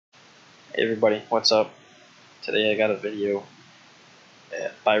Hey everybody, what's up? Today I got a video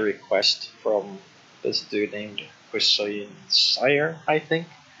by request from this dude named Hussein Sire, I think.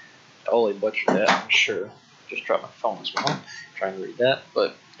 I totally butchered that, I'm sure. Just dropped my phone as well, trying to read that.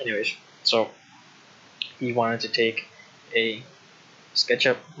 But anyways, so he wanted to take a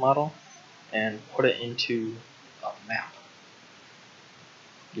SketchUp model and put it into a map.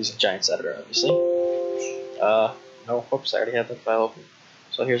 Using Giants Editor, obviously. No, whoops, I already had the file open.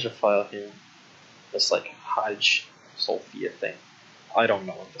 So here's your file here. This like Hodge Sophia thing. I don't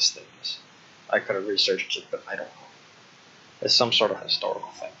know what this thing is. I could have researched it, but I don't know. It's some sort of historical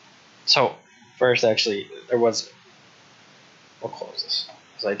thing. So first, actually, we'll close this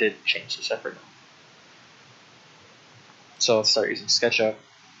because I did change this separate. So let's start using SketchUp.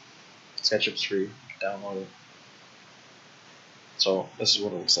 SketchUp's free. Download it. So this is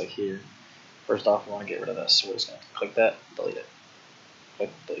what it looks like here. First off, we want to get rid of this, so we're just going to click that, delete it. Click,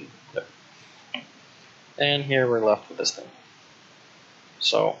 delete. Yep. And here we're left with this thing.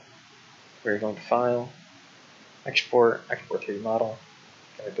 So we're going to File, Export 3D Model.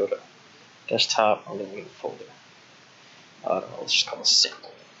 Going to go to Desktop, or then we folder. I don't know, let's just call it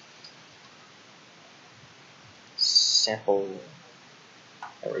Sample. Sample.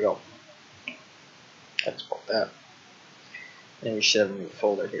 There we go. Export that. And we should have a new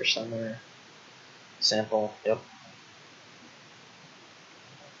folder here somewhere. Sample, yep.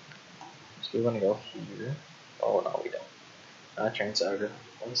 So we want to go here. Oh no, we don't. Not Giants Editor.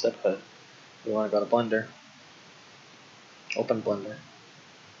 One step ahead. We want to go to Blender. Open Blender.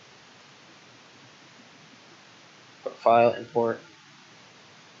 Put File, Import,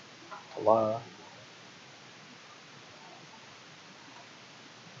 Kalana.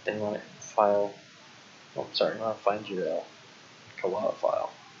 Then you want to file. Oh, sorry, you want to find your Kalana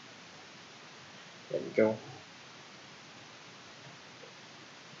file. There we go.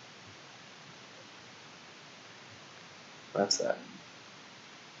 That's that.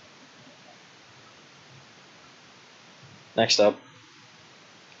 Next up,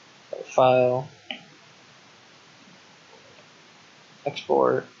 File,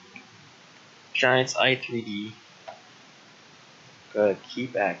 Export, Giants i3D. Go to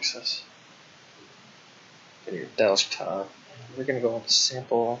Keep Access. Go to your desktop. We're going to go into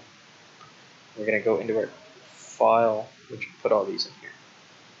Sample. We're going to go into our file, which we put all these in here.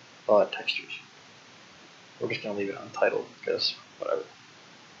 All that textures. We're just going to leave it untitled because whatever.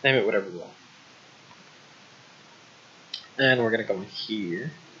 Name it whatever you want. And we're going to go in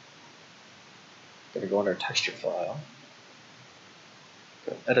here. Going to go into our texture file.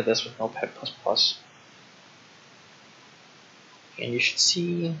 Go edit this with Notepad++. And you should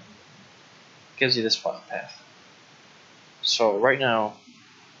see it gives you this file path. So right now,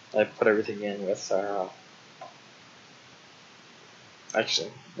 I put everything in with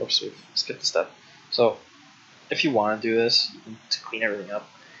actually, whoops, we've skipped a step. So if you want to do this, to clean everything up,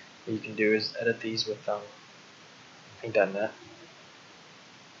 what you can do is edit these with Paint.net.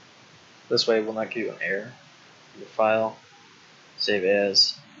 This way it will not give you an error. Your file, save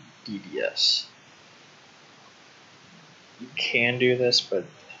as DBS. You can do this, but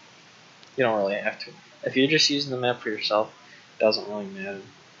you don't really have to. If you're just using the map for yourself, it doesn't really matter.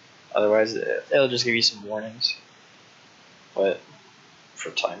 Otherwise, it'll just give you some warnings. But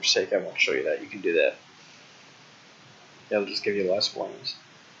for time's sake, I won't show you that. You can do that. It'll just give you less warnings.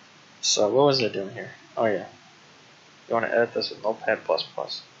 So what was I doing here? Oh yeah. You want to edit this with Notepad++.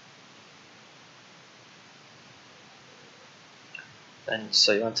 And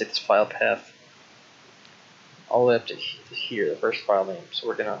so you want to take this file path all the way up to here, the first file name. So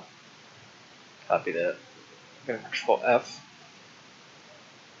we're gonna copy that. We're gonna Control F.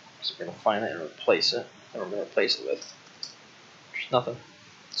 So we're gonna find it and replace it. And we're gonna replace it with just nothing.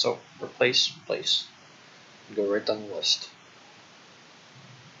 So replace, place. And go right down the list.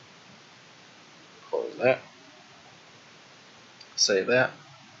 Close that. Save that.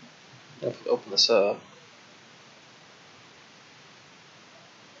 If we open this up,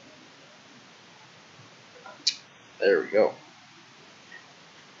 there we go.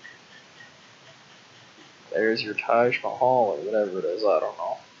 There's your Taj Mahal or whatever it is, I don't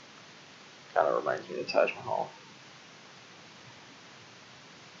know. Kind of reminds me of the Taj Mahal.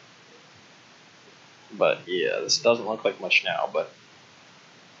 But yeah, this doesn't look like much now, but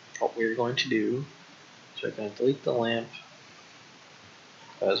what we're going to do is we're going to delete the lamp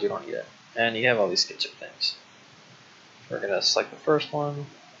because we don't need it. And you have all these SketchUp things. We're going to select the first one,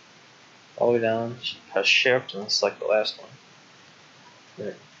 all the way down, press Shift, and select the last one. We're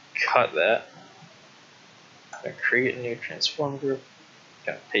going to cut that. I'm going to create a new transform group,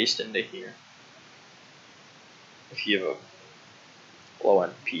 kind of paste into here. If you have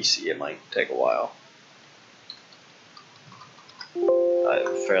low-end PC, it might take a while. I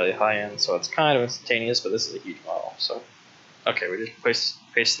have fairly high-end, so it's kind of instantaneous, but this is a huge model. So, okay, we just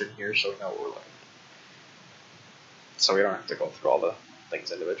paste it in here so we know what we're looking at. So we don't have to go through all the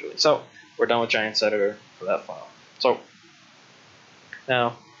things individually. So we're done with Giants Editor for that file. So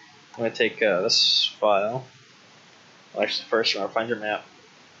now I'm going to take this file. Well, actually, first we're going to find your map.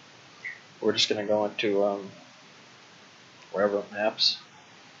 We're just going to go into wherever maps.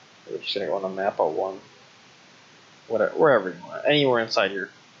 We're just going to go on the map of one. Wherever you want, anywhere inside your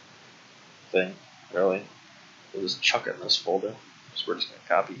thing, really. We'll just chuck it in this folder. So we're just going to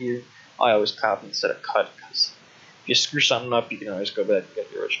copy here. I always copy instead of cut, because if you screw something up, you can always go back and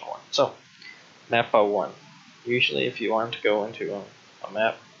get the original one. So, map by one. Usually, if you want to go into a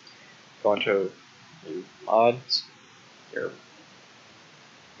map, go into your mods, your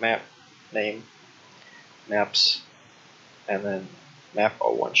map name, maps, and then map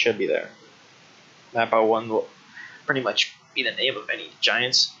 01 should be there. Map 01 will pretty much be the name of any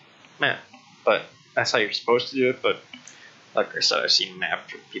Giants map, but that's how you're supposed to do it. But like I said, I've seen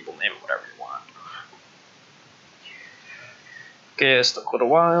maps where people name it whatever you want. Okay, it's took a little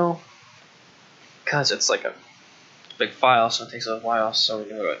while because it's like a big file, so it takes a while. So we're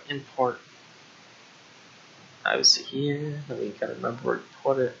gonna go import. Obviously here, then we gotta remember where to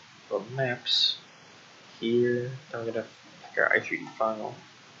put it. Go maps here. Then we're gonna pick our i3D file.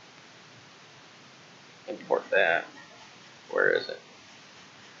 Import that. Where is it?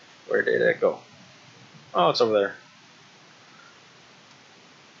 Where did it go? Oh, it's over there.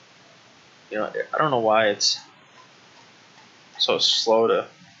 You know, I don't know why it's so slow to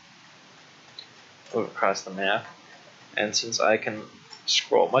move across the map. And since I can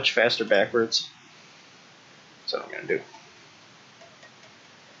scroll much faster backwards, that's what I'm going to do.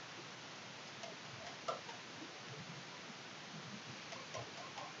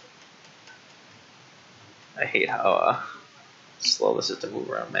 I hate how slow this is to move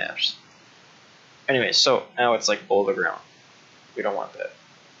around maps. Anyway, so now it's like below the ground. We don't want that.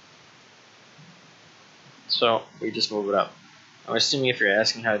 So we just move it up. I'm assuming if you're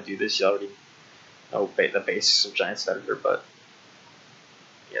asking how to do this, you already know the basics of Giants Editor, but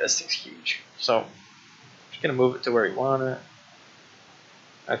yeah, this thing's huge. So just gonna move it to where you want it.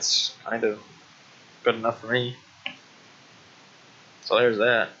 That's kind of good enough for me. So there's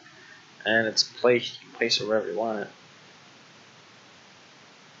that, and it's placed. You can place it wherever you want it.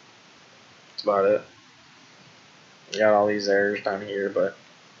 That's about it. You got all these errors down here, but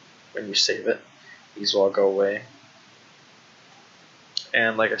when you save it, these will all go away.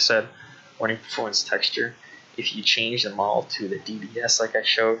 And like I said, warning performance texture. If you change them all to the DBS like I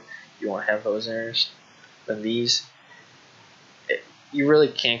showed, you won't have those errors. Then these, you really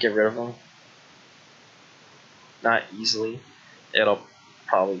can't get rid of them. Not easily. It'll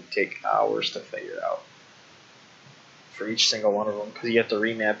probably take hours to figure out for each single one of them, because you have to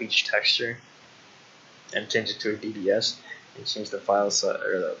remap each texture and change it to a DBS and change the file set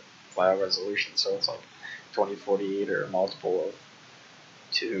or the file resolution, so it's like 2048 or a multiple of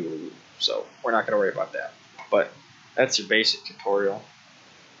 2. So we're not going to worry about that. But that's your basic tutorial.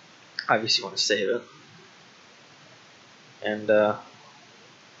 Obviously, you want to save it, and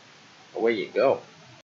away you go.